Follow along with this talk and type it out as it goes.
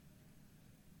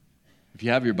If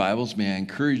you have your Bibles, may I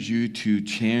encourage you to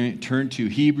turn to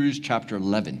Hebrews chapter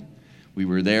 11. We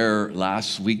were there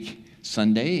last week,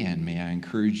 Sunday, and may I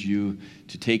encourage you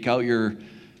to take out your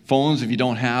phones if you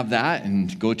don't have that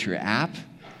and go to your app.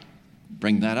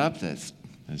 Bring that up. There's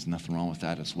nothing wrong with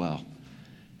that as well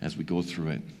as we go through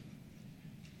it.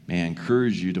 May I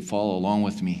encourage you to follow along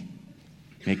with me,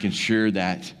 making sure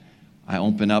that I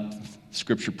open up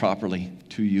Scripture properly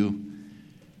to you.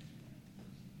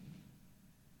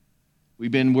 We've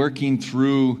been working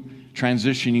through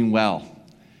transitioning well,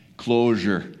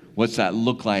 closure. What's that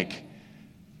look like?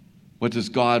 What does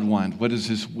God want? What is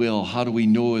His will? How do we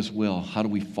know His will? How do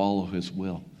we follow His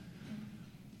will?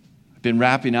 I've been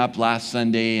wrapping up last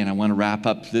Sunday, and I want to wrap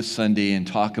up this Sunday and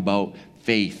talk about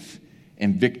faith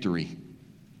and victory,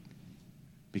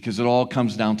 because it all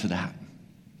comes down to that.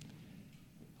 It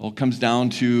all comes down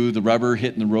to the rubber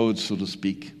hitting the road, so to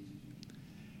speak.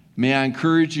 May I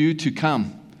encourage you to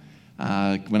come.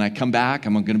 When I come back,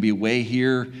 I'm going to be away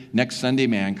here next Sunday.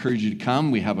 May I encourage you to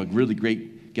come. We have a really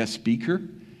great guest speaker.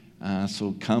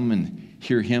 So come and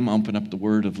hear him open up the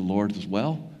word of the Lord as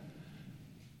well.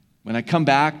 When I come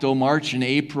back, though, March and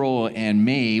April and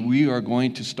May, we are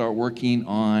going to start working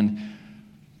on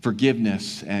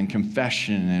forgiveness and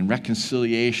confession and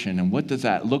reconciliation. And what does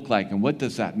that look like? And what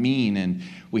does that mean? And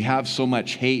we have so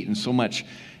much hate and so much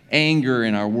anger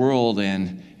in our world,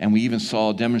 and we even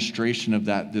saw a demonstration of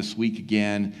that this week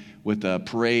again with a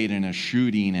parade and a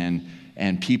shooting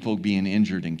and people being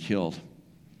injured and killed.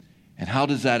 And how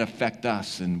does that affect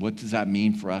us, and what does that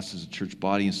mean for us as a church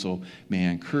body? And so may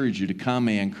I encourage you to come.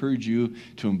 May I encourage you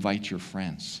to invite your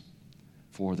friends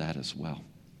for that as well.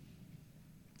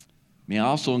 May I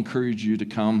also encourage you to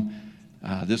come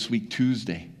this week,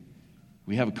 Tuesday.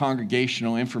 We have a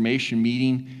congregational information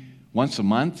meeting once a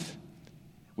month,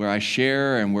 where I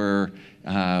share and where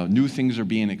new things are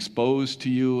being exposed to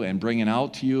you and bringing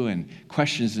out to you, and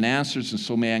questions and answers. And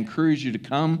so may I encourage you to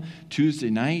come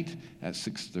Tuesday night at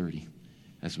 6:30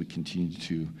 as we continue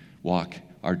to walk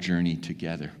our journey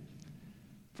together.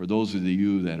 For those of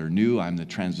you that are new, I'm the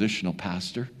transitional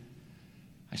pastor.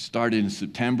 I started in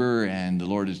September, and the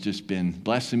Lord has just been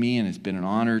blessing me, and it's been an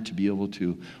honor to be able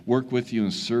to work with you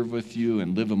and serve with you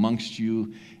and live amongst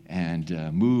you and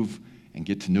move and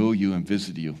get to know you and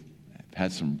visit you. I've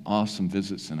had some awesome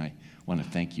visits, and I want to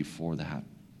thank you for that.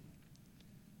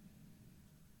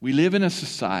 We live in a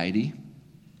society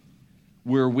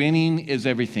where winning is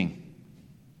everything.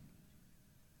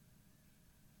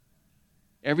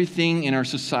 Everything in our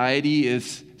society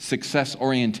is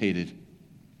success-orientated.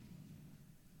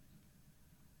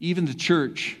 Even the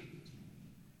church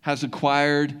has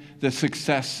acquired the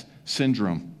success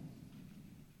syndrome.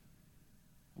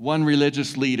 One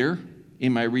religious leader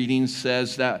in my reading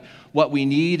says that what we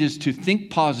need is to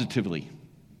think positively,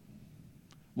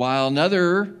 while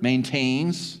another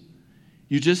maintains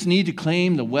you just need to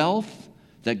claim the wealth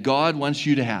that God wants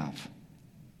you to have.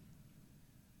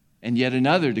 And yet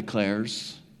another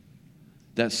declares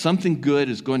that something good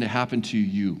is going to happen to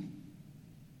you.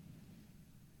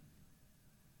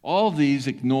 All of these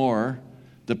ignore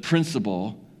the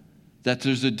principle that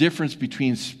there's a difference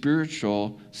between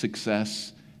spiritual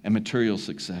success and material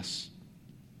success.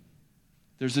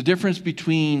 There's a difference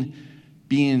between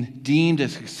being deemed a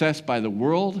success by the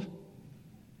world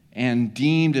and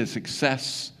deemed a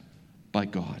success by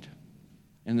God.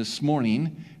 And this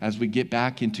morning, as we get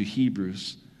back into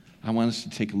Hebrews, I want us to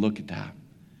take a look at that.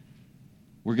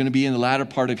 We're going to be in the latter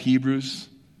part of Hebrews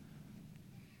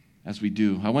as we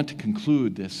do. I want to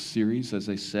conclude this series, as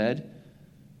I said,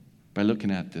 by looking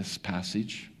at this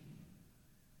passage.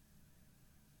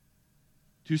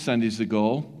 2 Sundays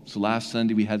ago, so last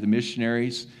Sunday we had the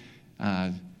missionaries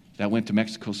that went to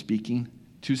Mexico speaking.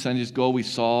 2 Sundays ago we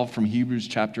saw from Hebrews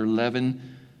chapter 11,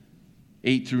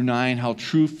 8 through 9, how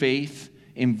true faith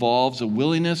involves a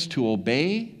willingness to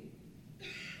obey,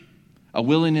 a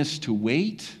willingness to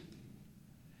wait,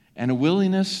 and a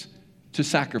willingness to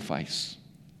sacrifice.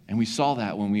 And we saw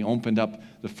that when we opened up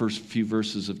the first few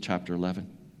verses of chapter 11.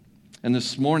 And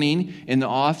this morning, in the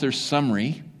author's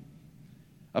summary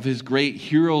of his great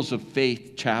Heroes of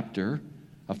Faith chapter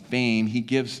of fame, he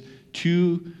gives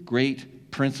two great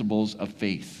principles of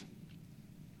faith.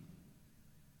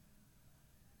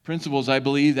 Principles, I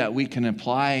believe, that we can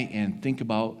apply and think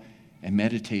about and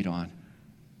meditate on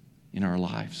in our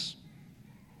lives.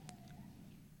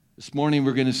 This morning,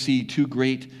 we're going to see two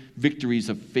great victories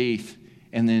of faith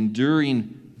and the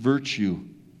enduring virtue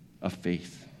of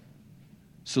faith.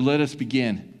 So let us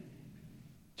begin.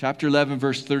 Chapter 11,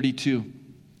 verse 32.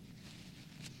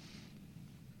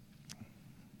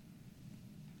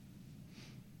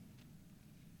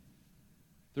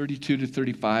 32 to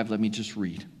 35, let me just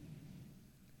read.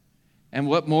 And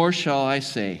what more shall I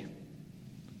say?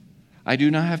 I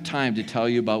do not have time to tell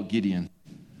you about Gideon,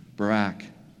 Barak,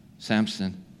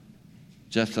 Samson,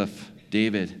 Jephthah,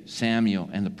 David, Samuel,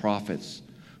 and the prophets,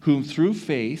 whom through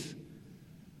faith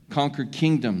conquered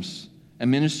kingdoms,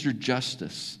 administered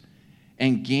justice,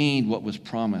 and gained what was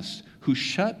promised, who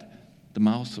shut the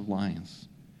mouths of lions,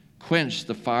 quenched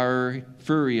the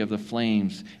fury of the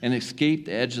flames, and escaped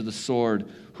the edge of the sword,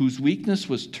 whose weakness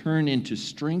was turned into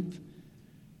strength,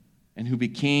 and who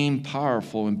became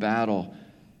powerful in battle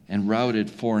and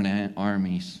routed foreign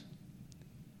armies.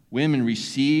 Women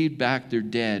received back their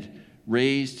dead,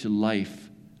 raised to life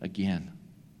again.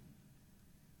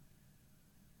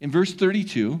 In verse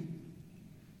 32,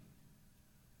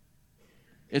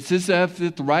 it's as if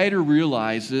the writer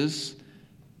realizes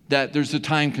that there's a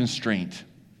time constraint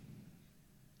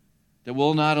that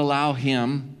will not allow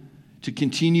him to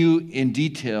continue in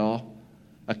detail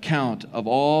account of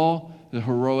all the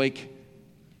heroic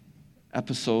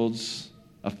episodes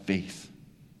of faith.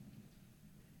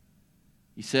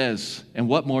 He says, and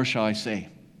what more shall I say?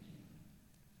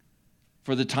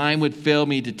 For the time would fail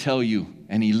me to tell you.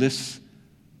 And he lists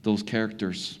those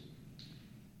characters.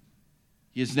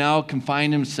 He has now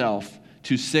confined himself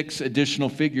to 6 additional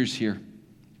figures here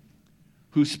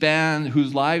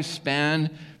whose lives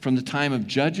span from the time of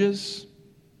judges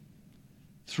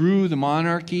through the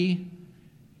monarchy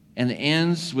and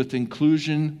ends with the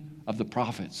inclusion of the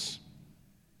prophets.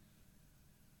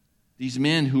 These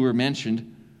men who are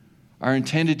mentioned are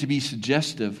intended to be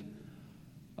suggestive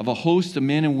of a host of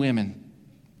men and women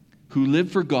who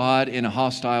live for God in a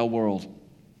hostile world.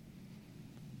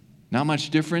 Not much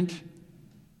different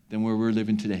than where we're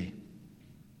living today.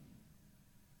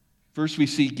 First, we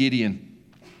see Gideon.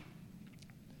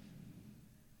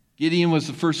 Gideon was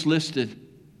the first listed.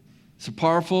 It's a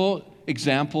powerful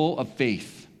example of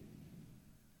faith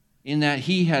in that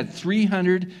he had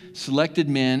 300 selected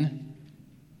men,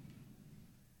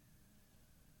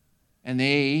 and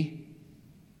they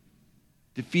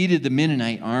defeated the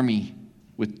Midianite army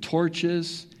with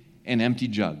torches and empty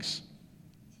jugs.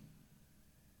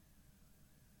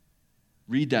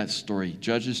 Read that story,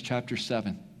 Judges chapter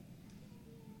 7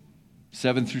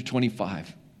 through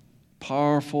 25.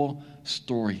 Powerful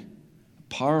story.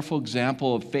 Powerful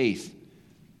example of faith.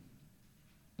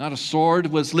 Not a sword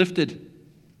was lifted,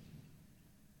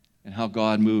 and how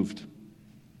God moved.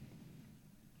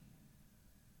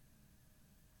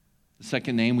 The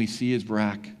second name we see is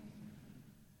Barak.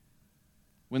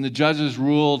 When the judges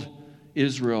ruled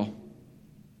Israel,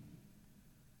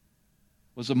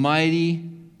 was a mighty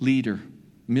leader,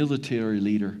 military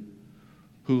leader,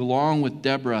 who along with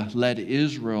Deborah led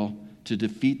Israel to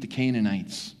defeat the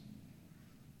Canaanites.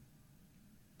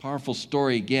 Powerful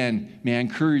story. Again, may I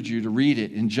encourage you to read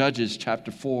it in Judges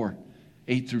chapter 4,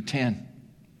 8 through 10.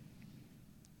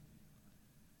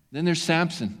 Then there's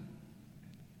Samson.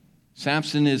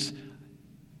 Samson is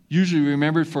usually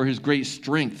remembered for his great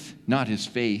strength, not his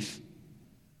faith.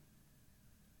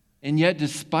 And yet,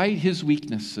 despite his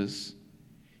weaknesses,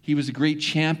 he was a great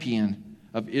champion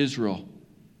of Israel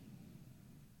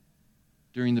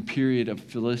during the period of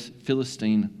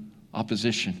Philistine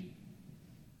opposition.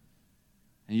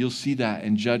 And you'll see that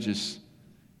in Judges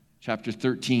chapter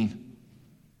 13,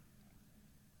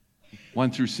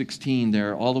 1 through 16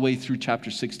 there, all the way through chapter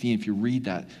 16. If you read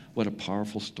that, what a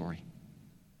powerful story.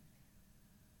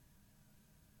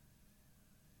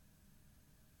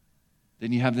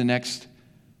 Then you have the next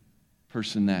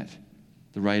person that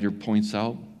the writer points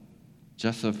out,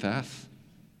 Jephthah.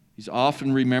 He's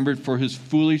often remembered for his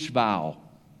foolish vow.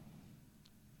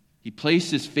 He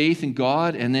placed his faith in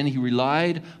God, and then he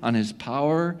relied on his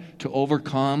power to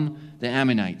overcome the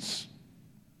Ammonites.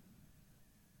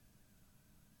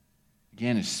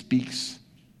 Again, it speaks,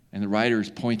 and the writer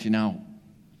is pointing out.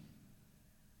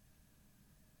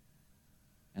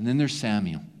 And then there's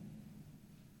David.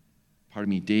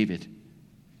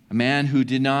 A man who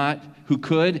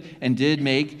could and did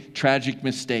make tragic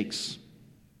mistakes.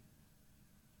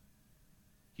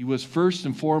 He was first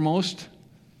and foremost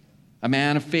a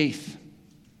man of faith.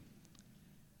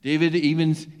 David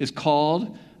even is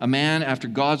called a man after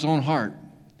God's own heart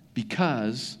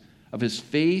because of his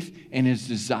faith and his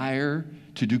desire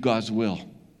to do God's will.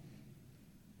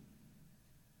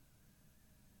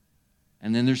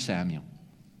 And then there's Samuel.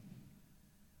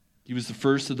 He was the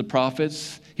first of the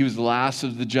prophets. He was the last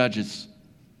of the judges.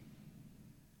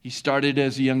 He started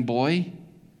as a young boy,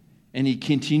 and he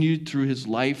continued through his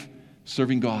life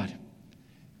serving God.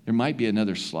 There might be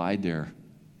another slide there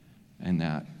and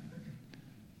that.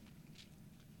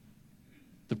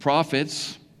 The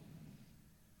prophets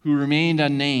who remained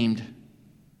unnamed,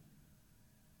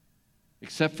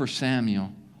 except for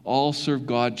Samuel, all served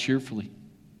God cheerfully,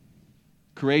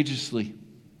 courageously,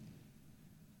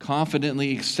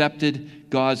 confidently accepted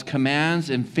God's commands,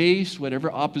 and faced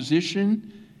whatever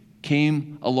opposition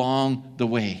came along the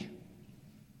way.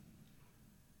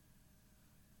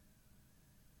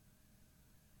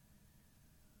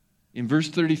 In verse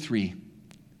 33,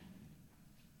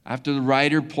 after the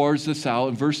writer pours this out,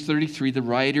 in verse 33, the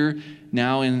writer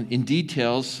now in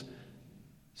details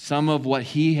some of what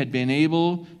he had been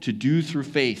able to do through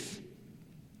faith.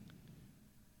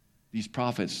 These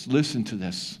prophets, listen to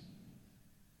this.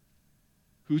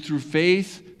 Who through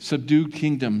faith subdued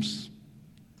kingdoms,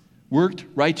 worked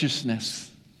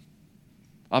righteousness,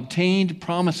 obtained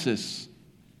promises,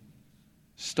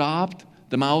 stopped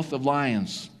the mouth of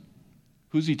lions.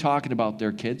 Who's he talking about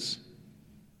there, kids?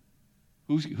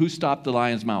 Who stopped the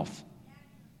lion's mouth?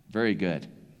 Very good.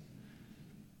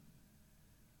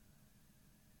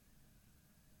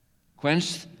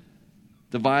 Quenched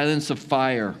the violence of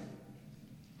fire.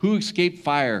 Who escaped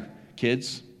fire,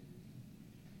 kids?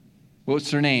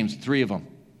 What's their names? 3 of them.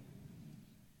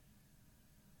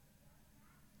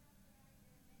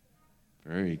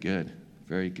 Very good.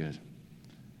 Very good.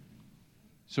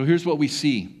 So here's what we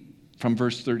see from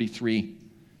verse 33.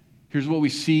 Here's what we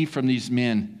see from these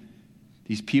men,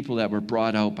 these people that were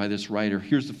brought out by this writer.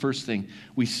 Here's the first thing.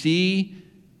 We see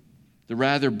the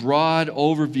rather broad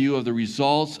overview of the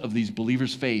results of these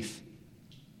believers' faith.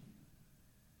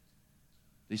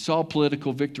 They saw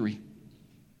political victory.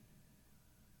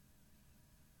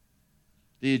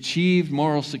 They achieved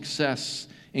moral success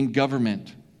in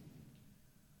government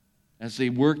as they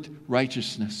worked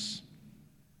righteousness.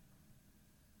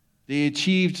 They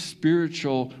achieved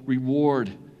spiritual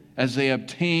reward as they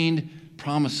obtained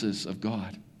promises of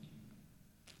God,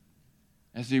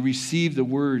 as they received the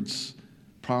words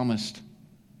promised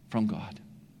from God.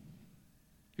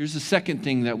 Here's the second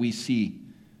thing that we see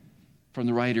from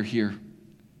the writer here.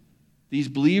 These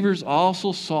believers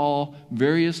also saw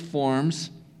various forms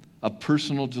of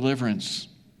personal deliverance.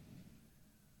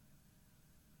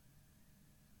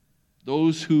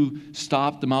 Those who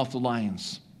stopped the mouth of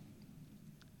lions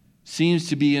seems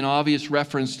to be an obvious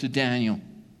reference to Daniel,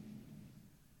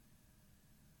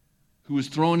 who was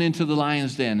thrown into the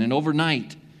lion's den and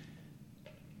overnight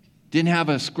didn't have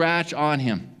a scratch on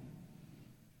him.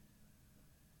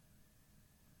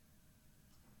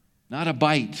 Not a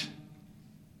bite.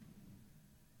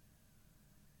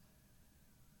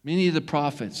 Many of the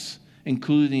prophets,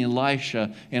 including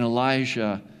Elijah and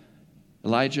Elisha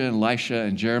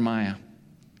and Jeremiah,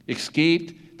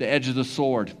 escaped the edge of the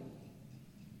sword.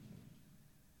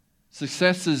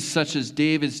 Successes such as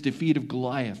David's defeat of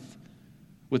Goliath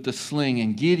with the sling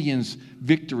and Gideon's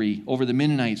victory over the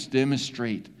Midianites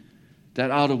demonstrate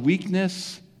that out of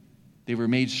weakness they were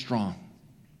made strong.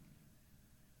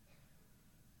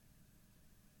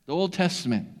 The Old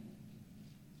Testament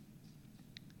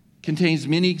contains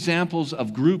many examples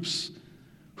of groups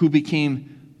who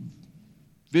became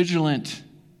vigilant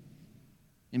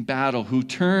in battle, who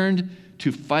turned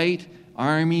to fight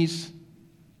armies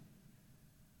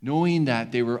knowing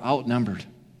that they were outnumbered.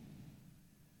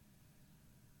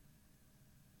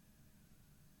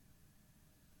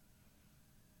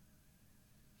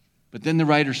 But then the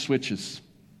writer switches.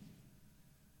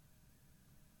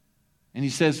 And he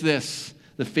says this: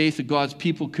 the faith of God's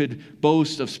people could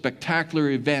boast of spectacular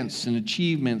events and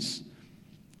achievements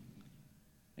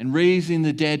and raising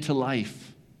the dead to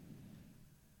life.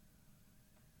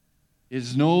 It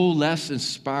is no less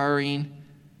inspiring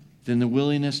than the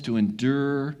willingness to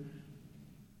endure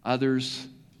others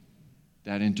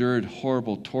that endured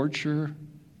horrible torture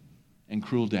and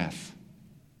cruel death.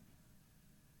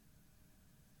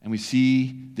 And we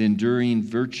see the enduring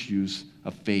virtues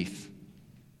of faith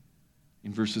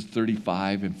in verses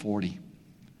 35 and 40.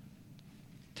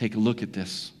 Take a look at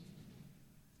this.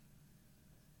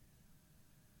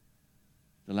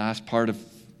 The last part of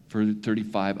verse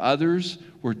 35. Others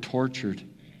were tortured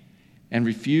and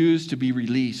refused to be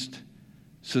released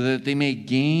so that they may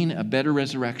gain a better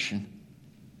resurrection.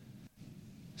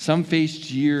 Some faced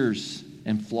jeers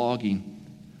and flogging,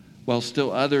 while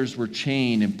still others were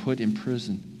chained and put in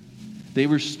prison. They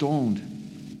were stoned.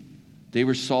 They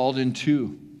were sawed in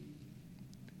two.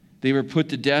 They were put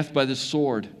to death by the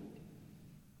sword.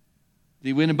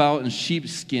 They went about in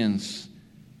sheepskins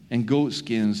and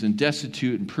goatskins and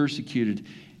destitute and persecuted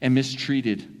and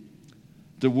mistreated.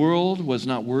 The world was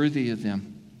not worthy of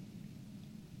them.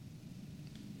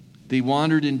 They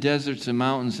wandered in deserts and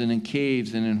mountains and in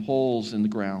caves and in holes in the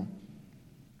ground.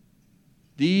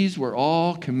 These were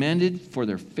all commended for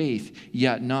their faith,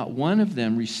 yet not one of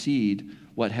them received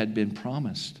what had been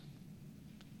promised.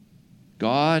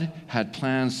 God had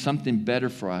planned something better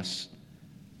for us,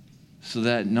 so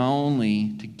that not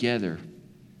only together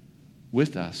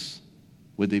with us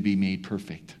would they be made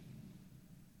perfect.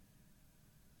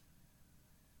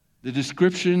 The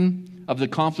description of the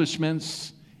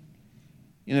accomplishments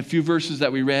in a few verses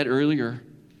that we read earlier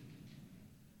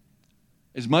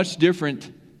is much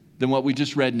different than what we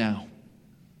just read now.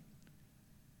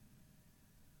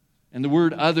 And the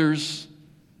word others,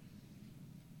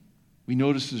 we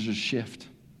notice there's a shift.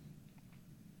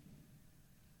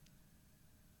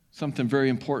 Something very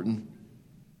important.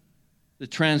 The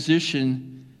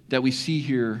transition that we see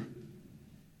here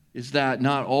is that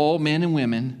not all men and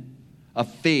women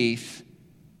of faith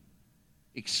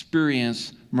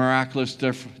experience miraculous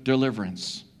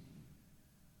deliverance.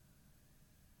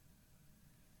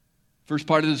 First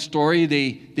part of the story,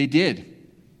 they did.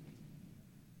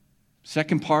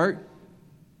 Second part,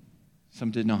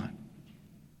 some did not.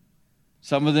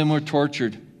 Some of them were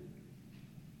tortured.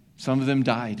 Some of them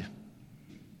died.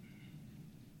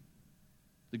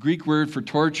 The Greek word for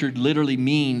tortured literally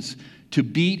means to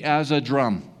beat as a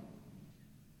drum.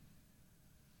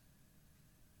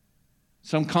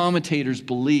 Some commentators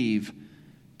believe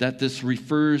that this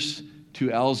refers to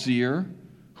Elzir,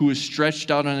 who was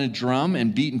stretched out on a drum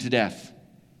and beaten to death.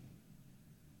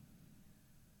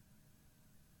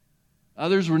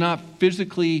 Others were not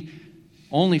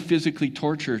only physically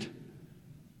tortured,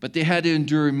 but they had to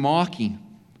endure mocking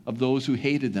of those who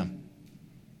hated them.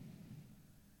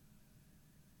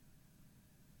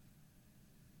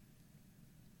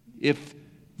 If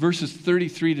verses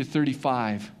 33 to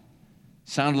 35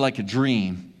 sounded like a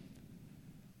dream,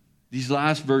 these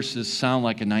last verses sound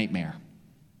like a nightmare.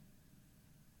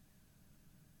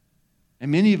 And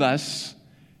many of us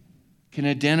can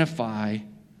identify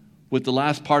with the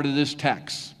last part of this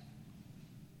text.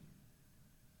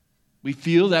 We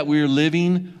feel that we're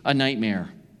living a nightmare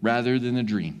rather than a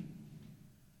dream.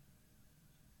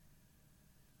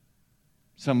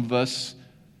 Some of us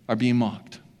are being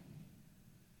mocked.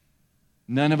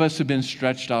 None of us have been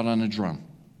stretched out on a drum.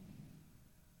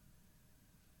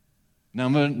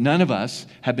 None of us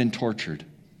have been tortured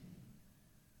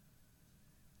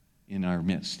in our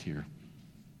midst here.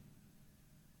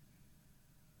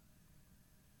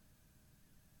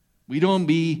 We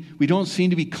don't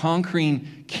seem to be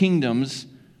conquering kingdoms.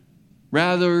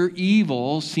 Rather,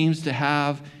 evil seems to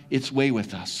have its way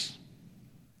with us.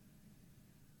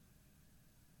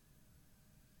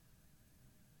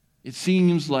 It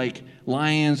seems like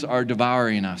lions are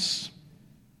devouring us.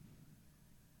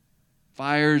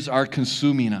 Fires are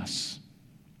consuming us.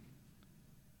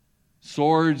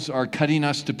 Swords are cutting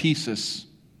us to pieces.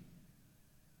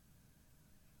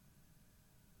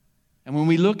 And when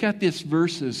we look at these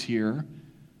verses here,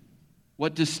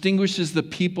 what distinguishes the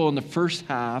people in the first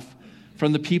half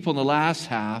from the people in the last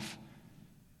half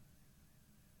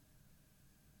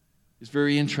is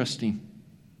very interesting.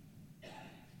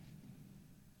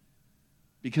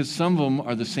 Because some of them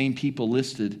are the same people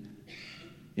listed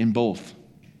in both.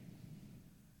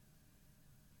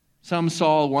 Some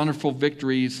saw wonderful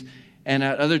victories, and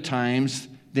at other times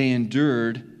they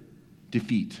endured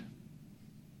defeat.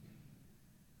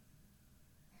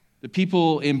 The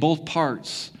people in both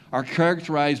parts are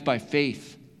characterized by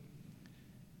faith.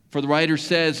 For the writer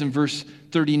says in verse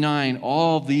 39,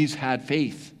 all of these had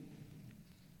faith.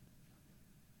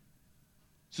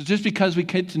 So just because we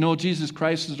get to know Jesus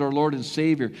Christ as our Lord and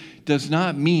Savior does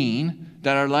not mean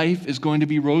that our life is going to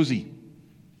be rosy.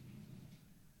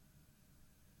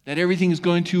 That everything is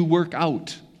going to work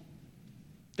out.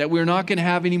 That we're not going to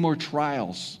have any more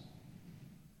trials.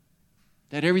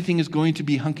 That everything is going to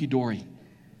be hunky-dory.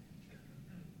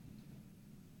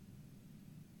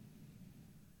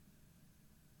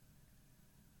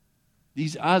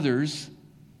 These others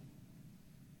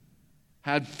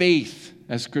had faith,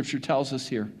 as Scripture tells us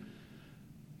here.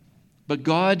 But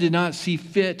God did not see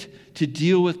fit to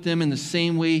deal with them in the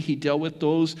same way He dealt with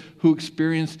those who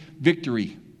experienced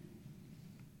victory.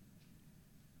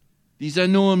 These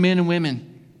unknown men and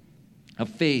women of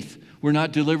faith were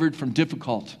not delivered from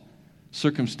difficult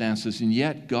circumstances, and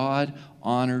yet God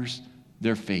honors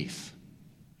their faith.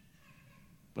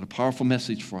 But a powerful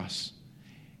message for us.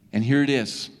 And here it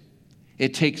is.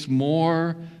 It takes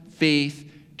more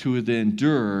faith to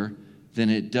endure than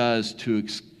it does to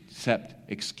accept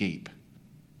escape.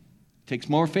 It takes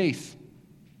more faith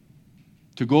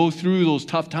to go through those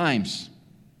tough times.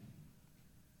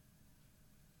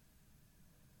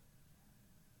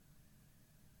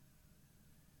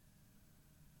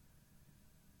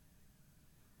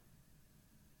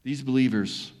 These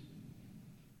believers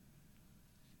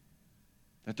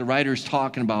that the writer is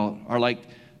talking about are like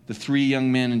the three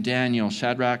young men in Daniel,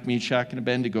 Shadrach, Meshach, and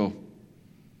Abednego.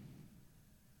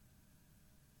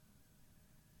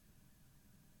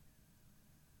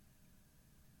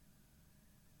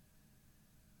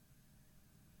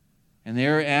 And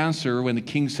their answer when the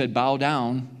king said, bow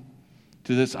down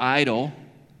to this idol,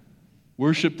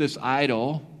 worship this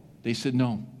idol, they said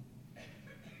no.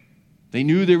 They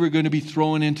knew they were going to be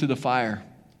thrown into the fire.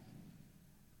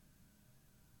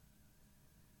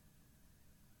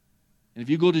 And if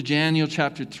you go to Daniel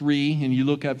chapter 3 and you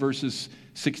look at verses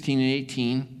 16 and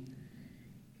 18,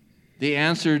 they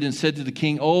answered and said to the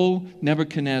king, O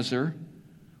Nebuchadnezzar,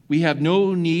 we have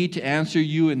no need to answer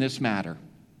you in this matter.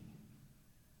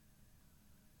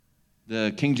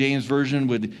 The King James Version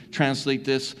would translate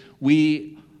this,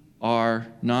 we are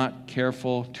not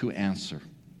careful to answer.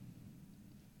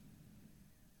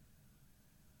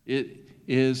 It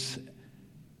is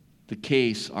the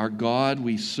case. Our God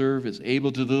we serve is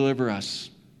able to deliver us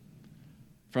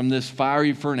from this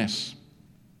fiery furnace.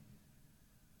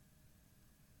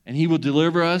 And he will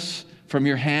deliver us from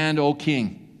your hand, O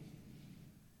king.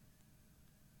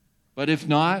 But if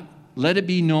not, let it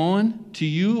be known to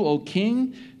you, O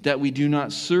king, that we do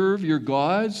not serve your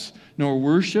gods, nor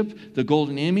worship the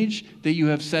golden image that you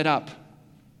have set up.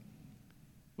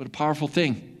 What a powerful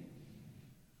thing.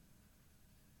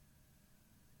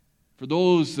 For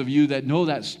those of you that know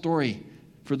that story,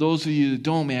 for those of you that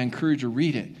don't, may I encourage you to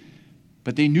read it.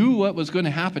 But they knew what was going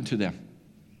to happen to them.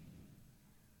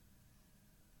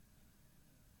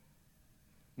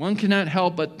 One cannot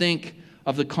help but think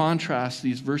of the contrast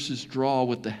these verses draw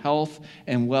with the health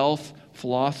and wealth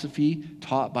philosophy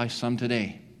taught by some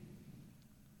today.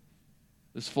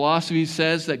 This philosophy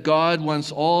says that God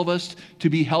wants all of us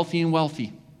to be healthy and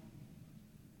wealthy.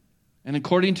 And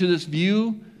according to this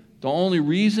view, the only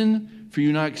reason for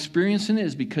you not experiencing it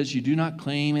is because you do not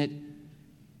claim it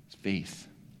as faith.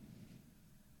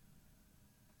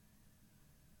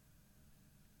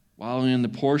 While in the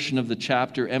portion of the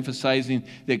chapter emphasizing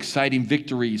the exciting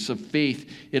victories of faith,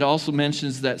 it also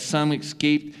mentions that some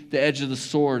escaped the edge of the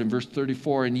sword in verse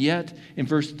 34. And yet, in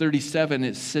verse 37,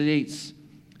 it states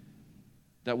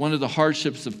that one of the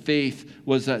hardships of faith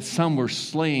was that some were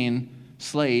slayed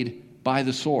by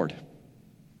the sword.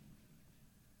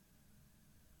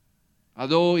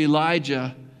 Although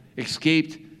Elijah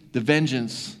escaped the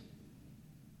vengeance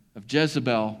of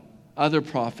Jezebel, other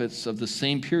prophets of the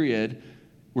same period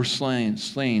were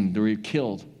slain, they were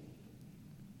killed.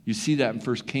 You see that in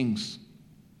 1 Kings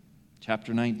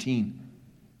chapter 19.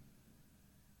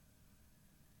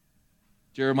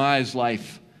 Jeremiah's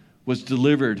life was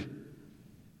delivered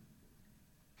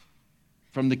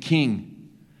from the king,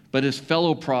 but his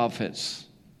fellow prophets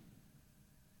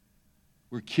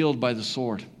were killed by the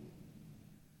sword.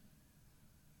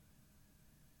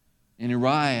 And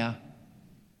Uriah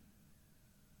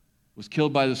was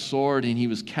killed by the sword, and he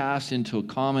was cast into a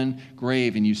common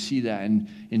grave. And you see that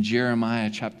in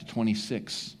Jeremiah chapter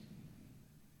 26.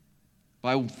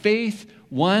 By faith,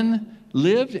 one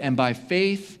lived, and by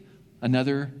faith,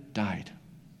 another died.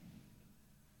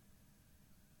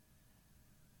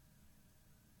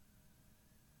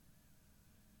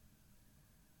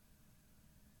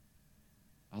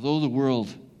 Although the world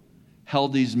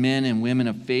held these men and women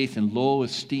of faith in low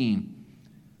esteem,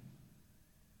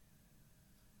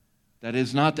 that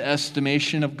is not the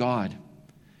estimation of God.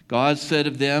 God said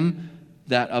of them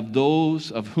that of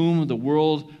those of whom the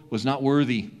world was not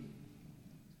worthy.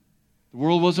 The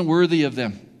world wasn't worthy of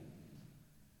them.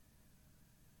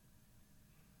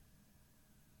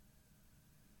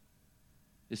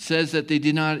 It says that they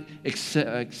did not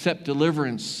accept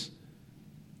deliverance,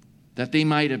 that they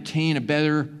might obtain a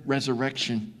better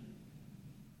resurrection.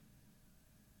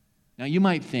 Now you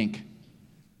might think,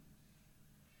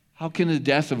 how can the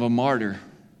death of a martyr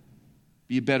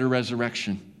be a better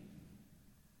resurrection?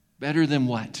 Better than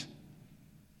what?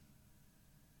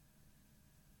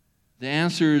 The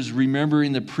answer is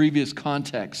remembering the previous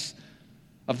context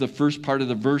of the first part of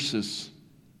the verses.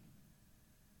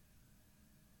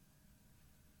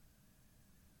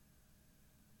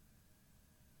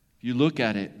 If you look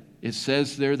at it, it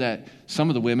says there that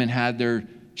some of the women had their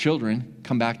children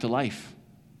come back to life.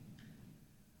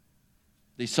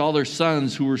 They saw their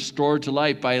sons who were restored to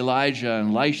life by Elijah and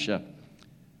Elisha.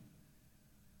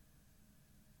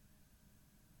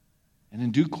 And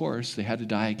in due course, they had to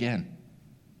die again.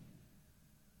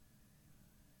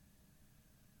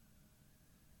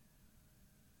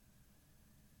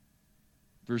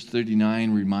 Verse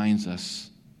 39 reminds us,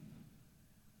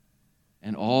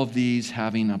 and all of these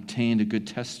having obtained a good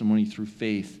testimony through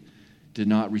faith, did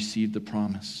not receive the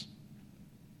promise.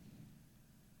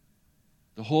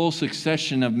 The whole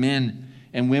succession of men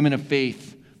and women of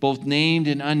faith, both named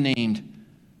and unnamed,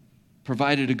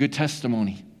 provided a good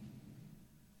testimony.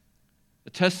 A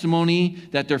testimony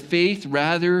that their faith,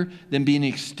 rather than being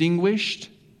extinguished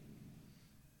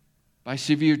by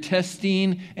severe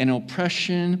testing and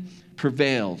oppression,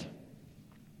 prevailed,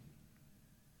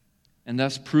 and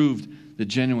thus proved the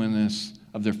genuineness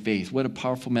of their faith. What a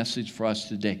powerful message for us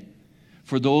today.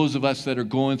 For those of us that are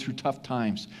going through tough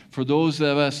times, for those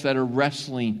of us that are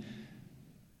wrestling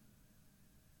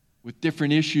with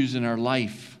different issues in our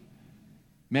life,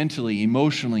 mentally,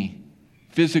 emotionally,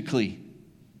 physically.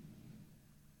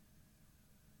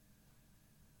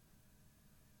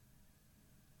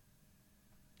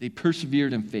 They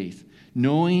persevered in faith,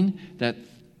 knowing that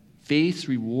faith's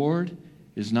reward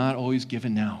is not always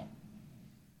given now.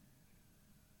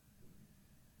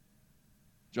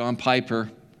 John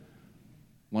Piper,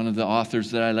 one of the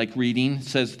authors that I like reading,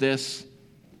 says this: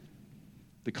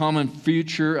 the common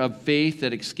feature of faith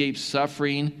that escapes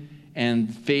suffering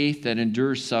and faith that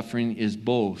endures suffering is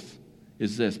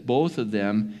this. Both of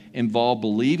them involve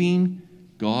believing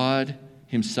God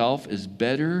himself is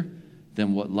better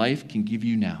than what life can give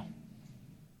you now,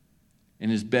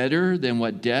 and is better than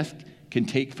what death can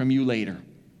take from you later.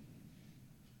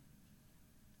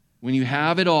 When you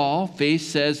have it all, faith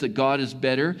says that God is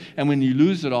better, and when you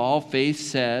lose it all, faith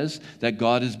says that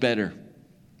God is better.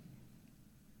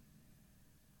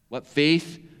 What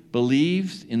faith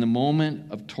believes in the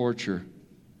moment of torture,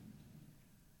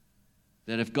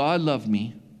 that if God loved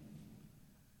me,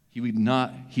 he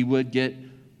would get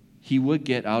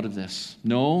out of this.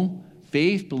 No,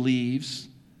 faith believes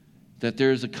that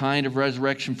there is a kind of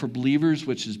resurrection for believers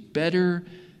which is better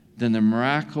than the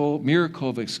miracle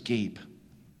of escape.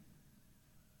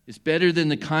 It's better than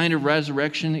the kind of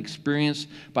resurrection experienced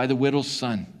by the widow's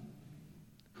son,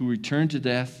 who returned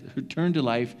to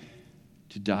life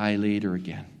to die later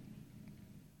again.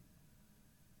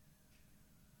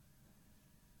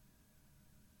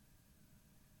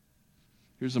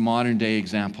 Here's a modern day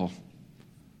example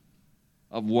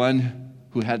of one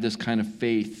who had this kind of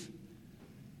faith.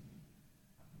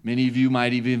 Many of you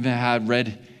might even have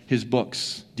read his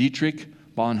books, Dietrich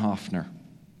Bonhoeffer.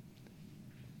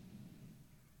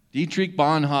 Dietrich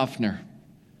Bonhoeffer,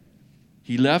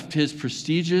 he left his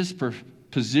prestigious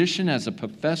position as a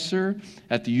professor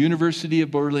at the University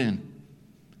of Berlin,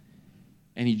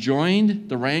 and he joined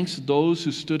the ranks of those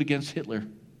who stood against Hitler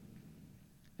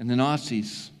and the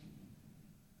Nazis.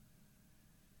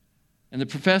 And the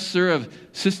professor of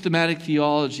systematic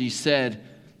theology said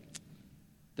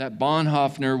that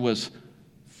Bonhoeffer was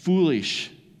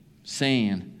foolish,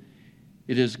 saying,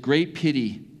 "It is great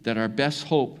pity that our best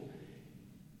hope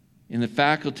in the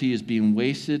faculty is being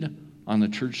wasted on the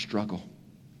church struggle."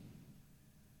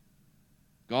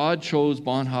 God chose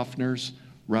Bonhoeffer's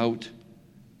route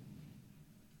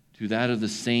to that of the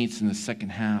saints in the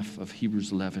second half of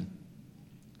Hebrews 11.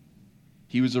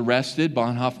 He was arrested,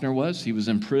 Bonhoeffer was. He was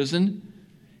imprisoned.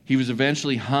 He was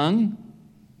eventually hung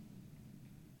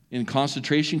in a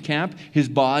concentration camp. His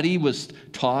body was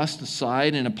tossed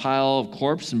aside in a pile of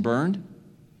corpses and burned.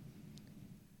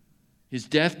 His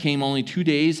death came only 2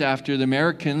 days after the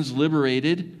Americans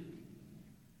liberated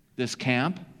this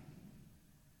camp.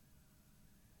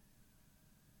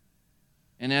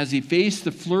 And as he faced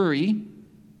the flurry,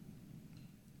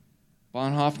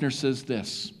 Bonhoeffer says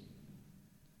this: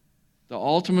 the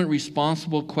ultimate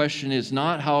responsible question is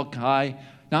not how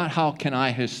can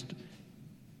I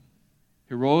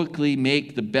heroically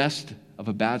make the best of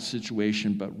a bad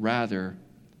situation, but rather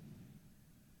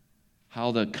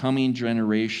how the coming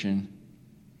generation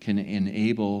can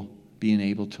being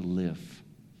able to live.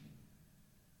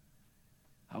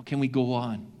 How can we go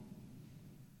on?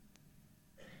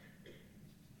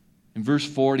 In verse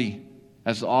 40,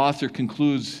 as the author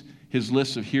concludes his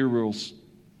list of heroes,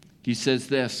 he says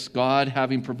this: God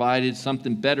having provided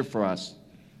something better for us,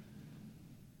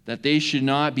 that they should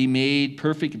not be made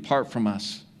perfect apart from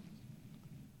us.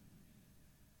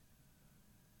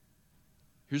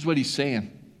 Here's what he's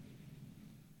saying.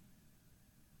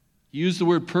 He used the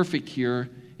word perfect here.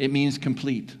 It means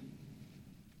complete.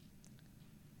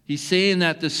 He's saying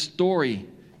that this story,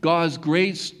 God's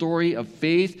great story of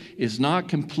faith, is not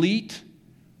complete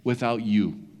without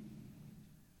you.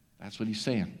 That's what he's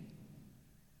saying.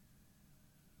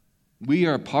 We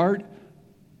are part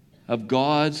of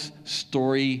God's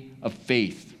story of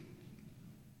faith.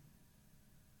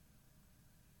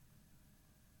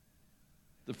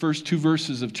 The first 2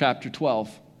 verses of chapter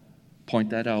 12 point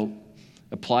that out.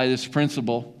 Apply this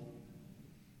principle.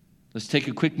 Let's take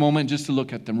a quick moment just to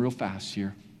look at them real fast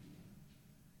here.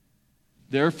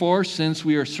 Therefore, since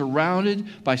we are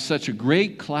surrounded by such a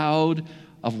great cloud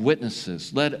of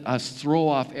witnesses, let us throw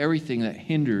off everything that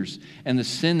hinders and the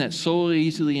sin that so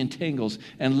easily entangles,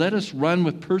 and let us run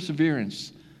with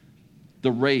perseverance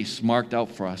the race marked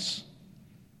out for us.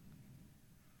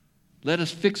 Let us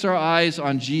fix our eyes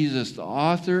on Jesus, the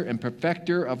author and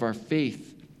perfecter of our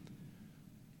faith,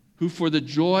 who for the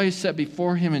joy set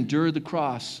before him endured the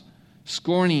cross,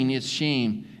 scorning its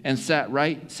shame, and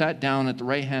sat down at the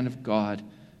right hand of God,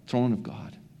 throne of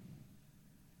God.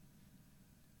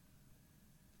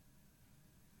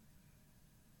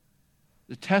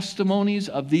 The testimonies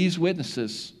of these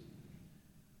witnesses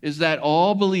is that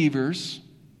all believers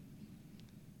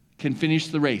can finish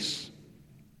the race.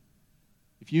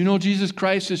 If you know Jesus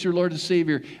Christ as your Lord and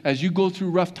Savior, as you go through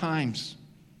rough times,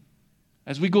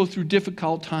 as we go through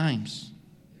difficult times,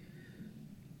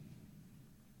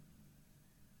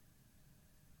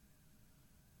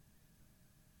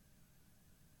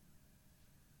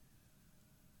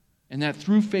 and that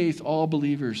through faith all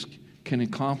believers can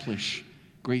accomplish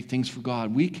great things for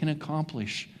God. We can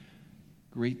accomplish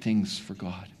great things for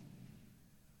God.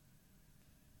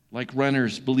 Like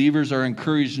runners, believers are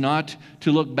encouraged not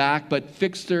to look back, but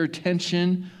fix their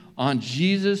attention on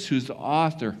Jesus, who's the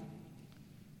author.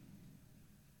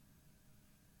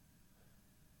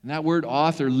 And that word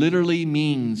author literally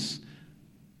means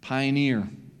pioneer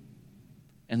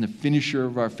and the finisher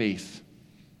of our faith.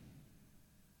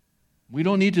 We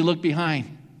don't need to look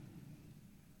behind.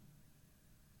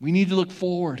 We need to look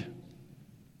forward.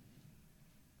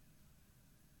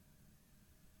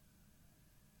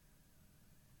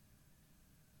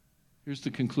 Here's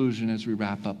the conclusion as we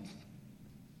wrap up.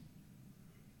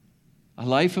 A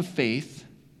life of faith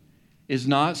is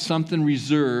not something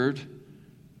reserved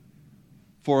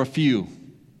for a few.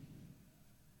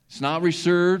 It's not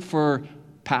reserved for a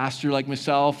pastor like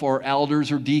myself or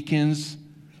elders or deacons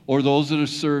or those that are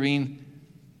serving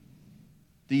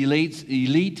the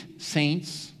elite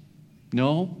saints.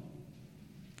 No.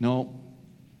 The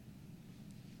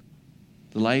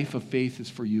life of faith is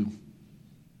for you.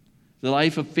 The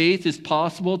life of faith is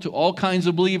possible to all kinds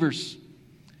of believers,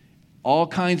 all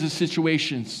kinds of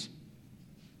situations.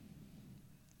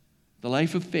 The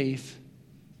life of faith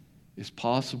is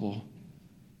possible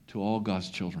to all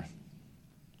God's children.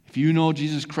 If you know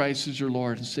Jesus Christ as your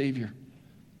Lord and Savior,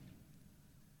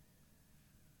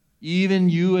 even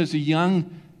you as a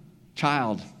young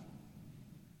child,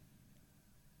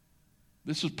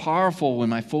 this was powerful when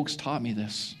my folks taught me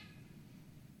this.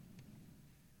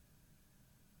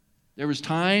 There was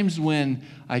times when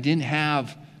I didn't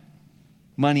have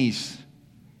monies.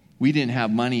 We didn't have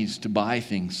monies to buy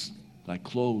things like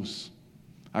clothes.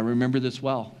 I remember this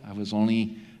well. I was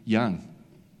only young,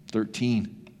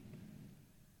 13.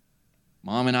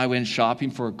 Mom and I went shopping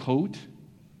for a coat.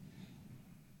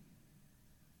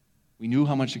 We knew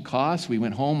how much it cost. We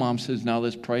went home. Mom says, now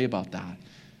let's pray about that.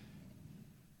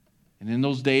 And in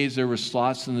those days, there were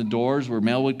slots in the doors where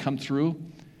mail would come through.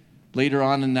 Later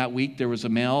on in that week, there was a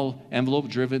mail envelope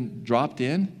dropped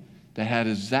in that had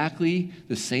exactly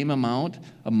the same amount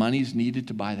of monies needed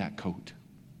to buy that coat.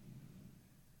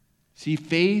 See,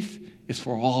 faith is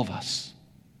for all of us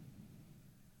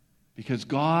because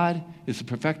God is the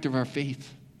perfecter of our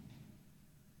faith.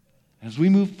 As we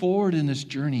move forward in this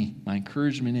journey, my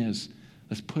encouragement is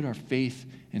let's put our faith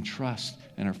and trust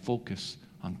and our focus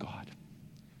on God.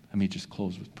 Let me just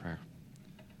close with prayer.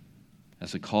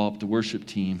 As I call up the worship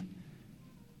team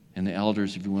and the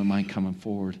elders, if you wouldn't mind coming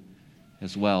forward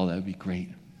as well, that would be great.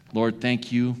 Lord,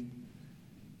 thank you.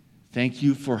 Thank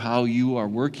you for how you are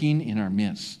working in our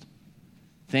midst.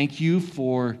 Thank you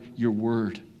for your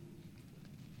word.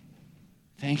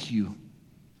 Thank you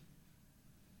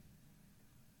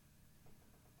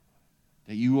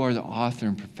that you are the author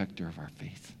and perfecter of our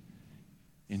faith,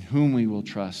 in whom we will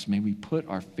trust. May we put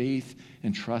our faith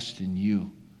and trust in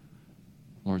you.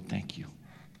 Lord, thank you.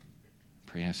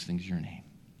 Pray I ask things in your name.